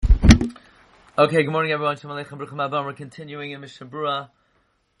Okay, good morning everyone. Shalom Aleichem, Baruch Haba. We're continuing in Mishna Berura,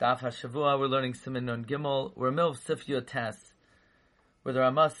 Daf Hashavua. We're learning Siman on Gimel. We're in the middle of Seif Yotes, where the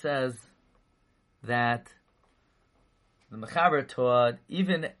Ramah says that the Mechaber taught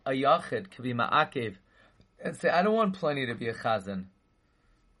even a Yachid could be Ma'akev and say, I don't want Pliny to be a Chazan.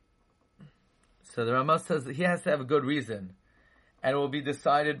 So the Ramah says that he has to have a good reason, and it will be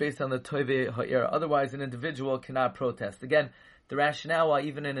decided based on the Tovei Ha'ir. Otherwise, an individual cannot protest. Again, the rationale why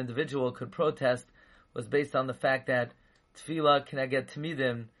even an individual could protest was based on the fact that tefillah cannot get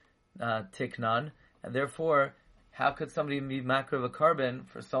tamidim tiknan, and therefore, how could somebody be makriv a carbon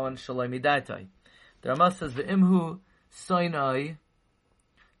for someone shaloi midaitai? The Ramah says ve'imhu soinai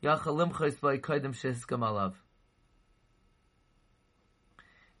yachalim chaysbay kaidem shehiskam alav.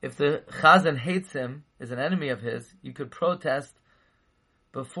 If the Chazan hates him, is an enemy of his, you could protest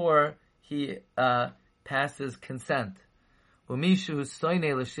before he passes consent. Someone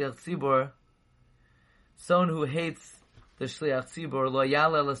who hates the Shliach Tzibor, lo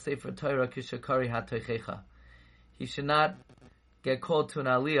yala la sefer Torah kishakari hatoichecha. He should not get called to an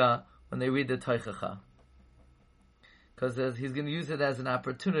aliyah when they read the Toichecha, because he's going to use it as an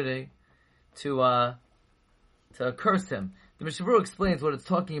opportunity to curse him. The Mishna Berura explains what it's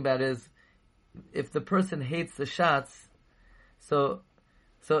talking about is if the person hates the shots. So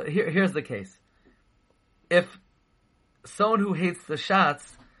here's the case. If someone who hates the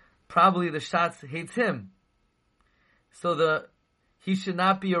shots, probably the shots hates him. So he should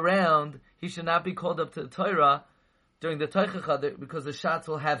not be around, he should not be called up to the Torah during the Toichecha because the shots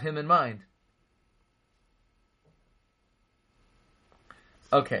will have him in mind.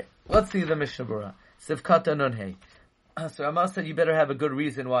 Okay, let's see the Mishna Berura. Sivkata Nunhei. So Ramah said you better have a good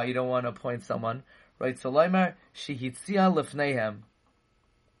reason why you don't want to appoint someone. Right, so Laimar, Shehitzia Lefneihem.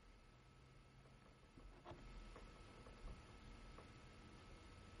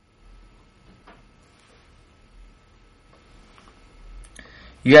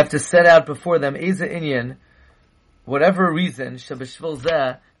 You have to set out before them, Eza Inyan, whatever reason, Shabashvil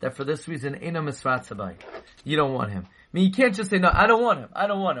Zeh, that for this reason, Eina Misratzabai. You don't want him. I mean, you can't just say, no, I don't want him. I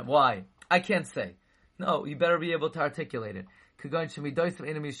don't want him. Why? I can't say. No, you better be able to articulate it. You have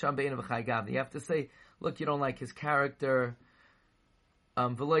to say, look, you don't like his character.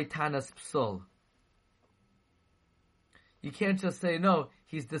 V'loi tanas psul. You can't just say, no,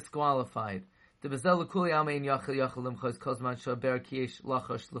 he's disqualified. You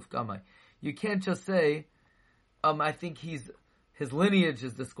can't just say, I think his lineage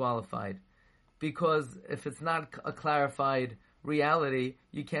is disqualified. Because if it's not a clarified reality,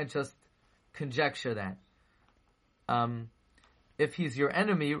 you can't just conjecture that. If he's your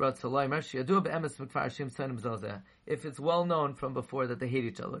enemy, if it's well known from before that they hate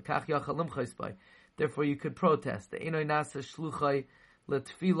each other, therefore you could protest.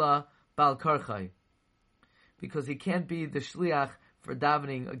 Because he can't be the shliach for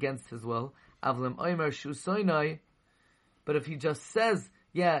davening against his will. But if he just says,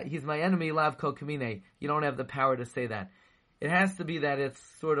 yeah, he's my enemy, lav kol kamine, you don't have the power to say that. It has to be that it's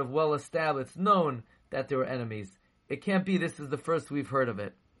sort of well established, it's known that they were enemies. It can't be this is the first we've heard of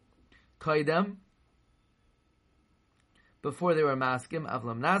it. Kaidem, before they were maskim,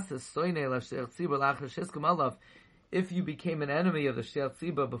 avlam nasas soine la sheikh tzibur lachar shiskum alav. If you became an enemy of the sheikh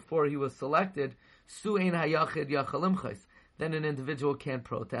tzibur before he was selected, su'ein hayachid yachalimchais, then an individual can't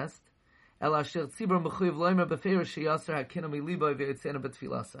protest. So in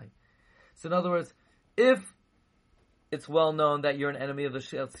other words, if it's well known that you're an enemy of the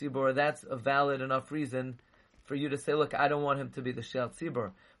Sheikh Tzibur, that's a valid enough reason for you to say, look, I don't want him to be the Sheikh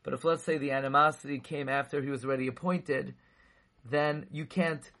Tzibur. But if, let's say, the animosity came after he was already appointed, then you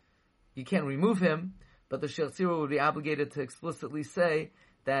can't remove him, but the Sheikh Tzibur would be obligated to explicitly say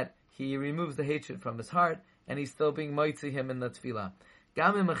that he removes the hatred from his heart, and he's still being moitzi him in the tefillah. If a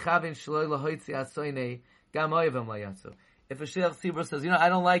Sheikh Tzibur says, I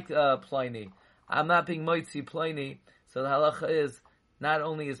don't like Pliny, I'm not being moitzi Pliny, so the halacha is, not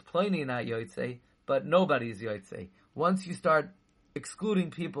only is Pliny not yotzei, but nobody's yotzei. Once you start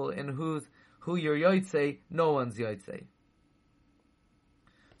excluding people in who you're yotzei, no one's yotzei.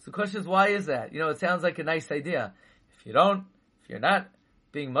 So the question is, why is that? It sounds like a nice idea. If you're not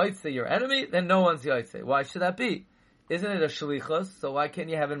being moitzi your enemy, then no one's yotzei. Why should that be? Isn't it a shlichus? So why can't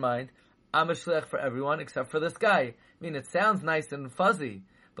you have in mind, I'm a shlich for everyone except for this guy? I mean, it sounds nice and fuzzy,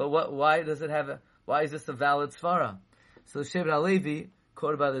 but why is this a valid svara? So the Shevet HaLevi,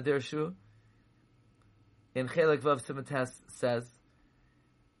 quoted by the Dirshu, in Chelek Vav Siman says,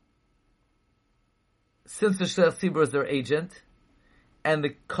 since the shlich tzibur is their agent, and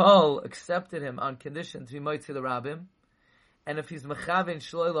the kol accepted him on condition to be moitzi the rabbim, and if he's mechaven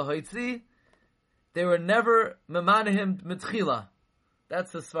shloi lahoitzi, they were never memanahim mitchila.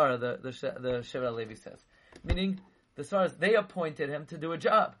 That's the svara the Shevet Levi says. Meaning, the svaras, they appointed him to do a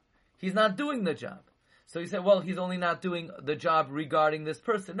job. He's not doing the job. So he said, well, he's only not doing the job regarding this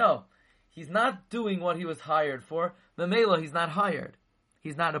person. No. He's not doing what he was hired for. Memela, he's not hired.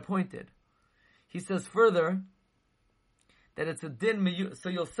 He's not appointed. He says further that it's a din. So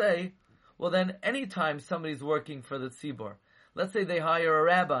you'll say, well then, anytime somebody's working for the tzibor, let's say they hire a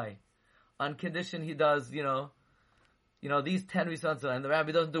rabbi on condition he does, these 10 responsibilities, and the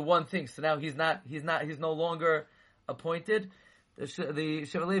rabbi doesn't do one thing. So now he's no longer appointed. The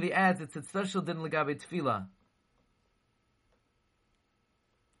Shevet Levi adds, it's a special din l'gabe tefillah.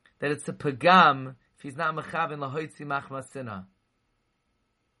 That it's a pagam if he's not mechavin lahoitzi machmasina.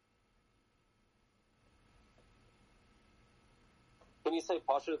 Can you say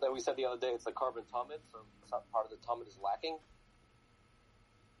Pasha that we said the other day it's a carbon tamid, so some part of the tamid is lacking?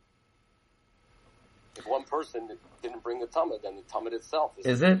 If one person didn't bring the tamid, then the tamid itself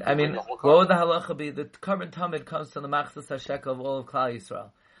is it? I mean, what would the halacha be? The carbon tamid comes from the machzas hashekel of all of Klal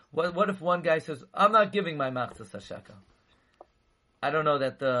Yisrael. What if one guy says, I'm not giving my machzas hashekel? I don't know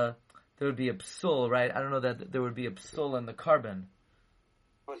that there would be a psul, right? I don't know that there would be a psul in the carbon.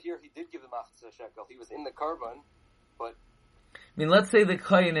 But here he did give the machzas hashekel. He was in the carbon, but... I mean, let's say the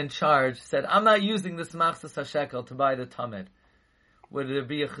kohen in charge said, I'm not using this machzas hashekel to buy the tamid. Would there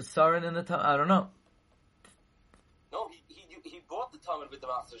be a chesaron in the tamid? I don't know. No, he bought the tamid with the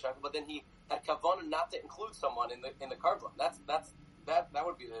machzas hashekel, but then he had kavanah not to include someone in the carbon. That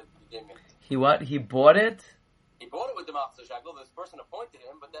would be the gimmick. He what? He bought it? He bought it with the machzas hashekel. This person appointed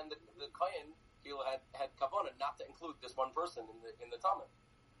him, but then the kohen had kavanah not to include this one person in the tamid.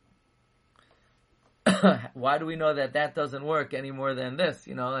 Why do we know that doesn't work any more than this?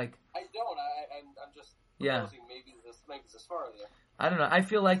 I don't. I'm just proposing maybe it's as far there. I don't know. I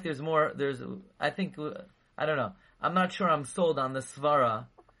feel like there's more. I don't know. I'm not sure I'm sold on the svara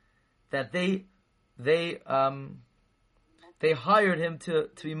that they hired him to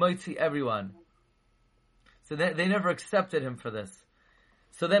be moitzi everyone. So they never accepted him for this.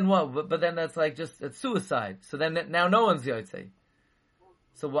 So then what? But then that's like it's suicide. So then now no one's yotzei.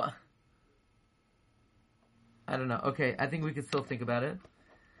 So what? I don't know. Okay, I think we can still think about it.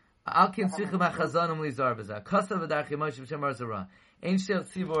 Alkin sichim hachazan lizar b'zah. Kasav v'darchi Moshe v'shemar zara. Ein shel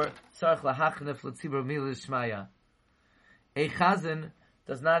tzibor tzarich lahachnef l'tzibor milas shmaya. A chazan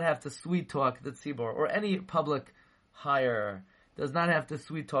does not have to sweet talk the tzibor, or any public hire does not have to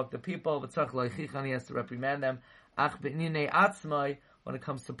sweet talk the people, but tzarich loichichan, he has to reprimand them. Ach b'inyanei atzmai, when it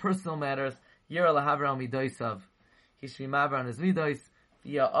comes to personal matters, yira lahaver al midoisav. He should be maver on his midois.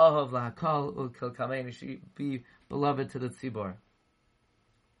 Via ahov lahakal ulkil kamein, he should be beloved to the tzibor.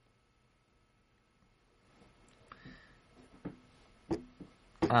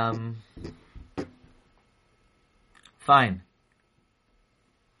 Fine.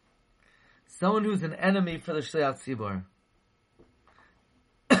 Someone who's an enemy for the shliach tzibor.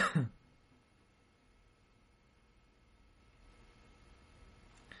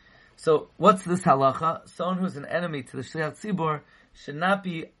 So, what's this halacha? Someone who's an enemy to the shliach tzibor should not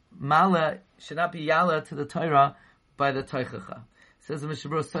be yala to the Torah by the Toichacha. Says the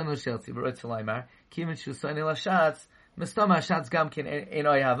Mishabur Soinel Shel Tzibur Otzelaymar Kimin Shu Soinel Hashatz Mistama Hashatz Gamkin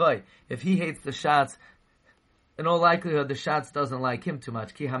Enoi Havoi. If he hates the Shatz, in all likelihood the Shatz doesn't like him too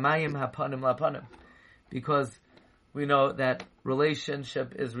much. Ki Hamayim Hapanim Lapanim, because we know that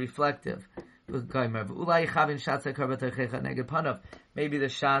relationship is reflective. Maybe the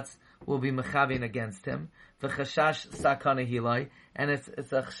Shatz will be mechavin against him. V'chashash sakana hilai, and it's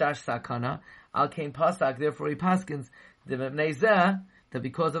a chashash sakana. Al kain pasak, therefore he paskins that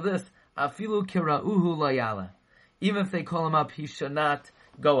because of this, afilu kirauhu layala. Even if they call him up, he should not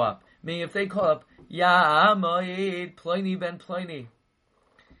go up. Meaning, if they call up Ya Moed Ploini ben Ploini,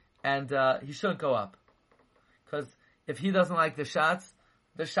 and he shouldn't go up, because if he doesn't like the Shatz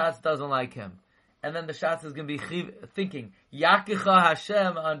doesn't like him. And then the Shatz is going to be thinking, Yakicha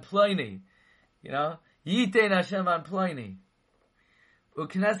Hashem on Ploini. Yitein Hashem on Ploini.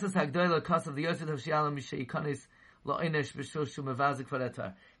 Uknesses Hagdoila Kasav the Yosef of Shialam Mishaikanis La'inish B'Shoshu Mevazik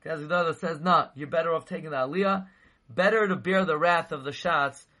Faretar. Knesses Hagdoila says, no, you're better off taking the Aliyah. Better to bear the wrath of the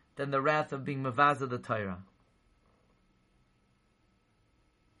Shatz than the wrath of being Mevazah the Torah.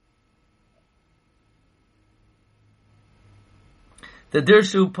 The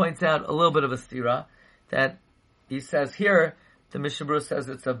Dirshu points out a little bit of a stira, that he says here, the Mishabur says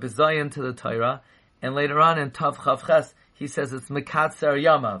it's a bizayon to the Torah, and later on in Tav Chav Ches, he says it's Mekatzer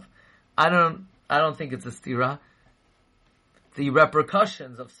Yamav. I don't think it's a stira. The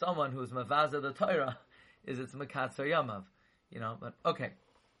repercussions of someone who's Mevazah the Torah is it's Mekatzer Yamav. But okay.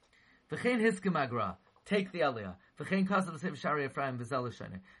 V'chein hiskim agra. Take the aliyah. V'chein kasav l'seif shari Ephraim v'zel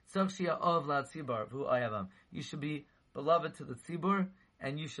l'shayne. Tzach shia ov la tzibur v'hu ayavam. You should be beloved to the tzibur,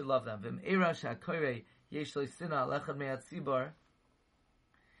 and you should love them. V'im eira sha'koirei yesh lo sina lechad me'at tzibur.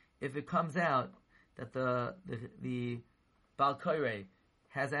 If it comes out that the Baal Koirei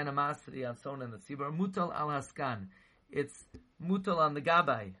has animosity on someone in the tzibur, mutal al haskan. It's mutal on the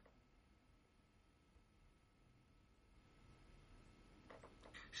gabbai.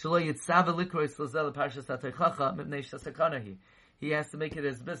 He has to make it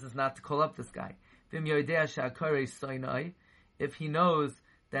his business not to call up this guy. If he knows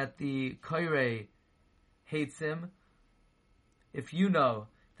that the koirei hates him, if you know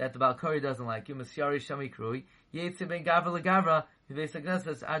that the Baal Koirei doesn't like you,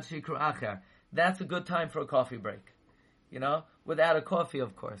 that's a good time for a coffee break. Without a coffee,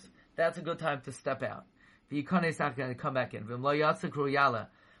 of course. That's a good time to step out. And come back in.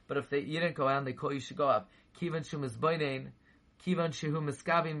 But if you didn't go out and they call, you should go up. Since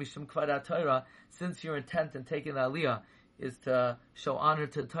your intent in taking the aliyah is to show honor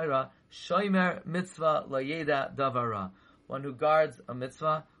to Torah, shomer mitzvah lo yeda davara. One who guards a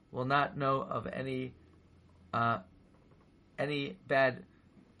mitzvah will not know of any bad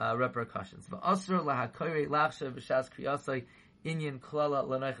repercussions.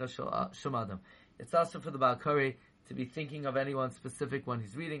 It's also for the Baal Koirei to be thinking of anyone specific when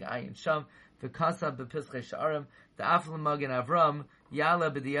he's reading Ayin Sham, v'kasav b'pischei sha'arim, da'af l'magen Avram,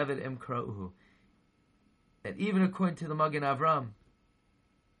 yala b'di'evet im kra'uhu. That even according to the Magen Avram,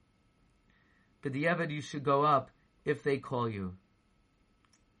 b'di'evet you should go up if they call you.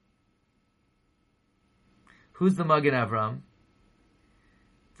 Who's the Magen Avram?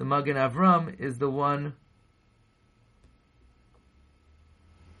 The Magen Avram is the one.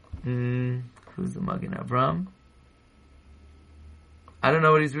 Who's the Magen Avram? I don't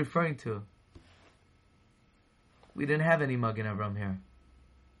know what he's referring to. We didn't have any Magen Avram here.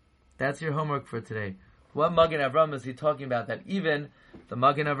 That's your homework for today. What Magen Avram is he talking about? That even the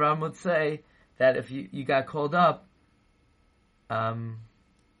Magen Avram would say that if you got called up,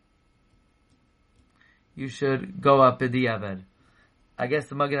 you should go up b'di'evet. I guess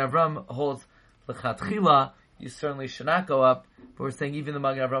the Magen Avram holds l'chatchila, you certainly should not go up, but we're saying even the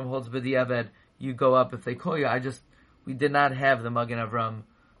Magen Avram holds b'di'evet, you go up if they call you. We did not have the Magen Avram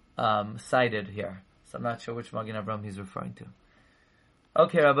cited here, so I'm not sure which Magen Avram he's referring to.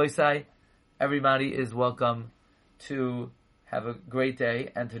 Okay, Rabbi Isai, everybody is welcome to have a great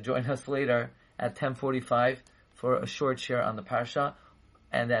day and to join us later at 10:45 for a short share on the Parsha,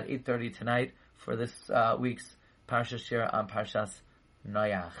 and at 8:30 tonight for this week's Parsha share on Parshas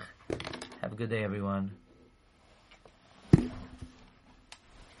Noach. Have a good day, everyone.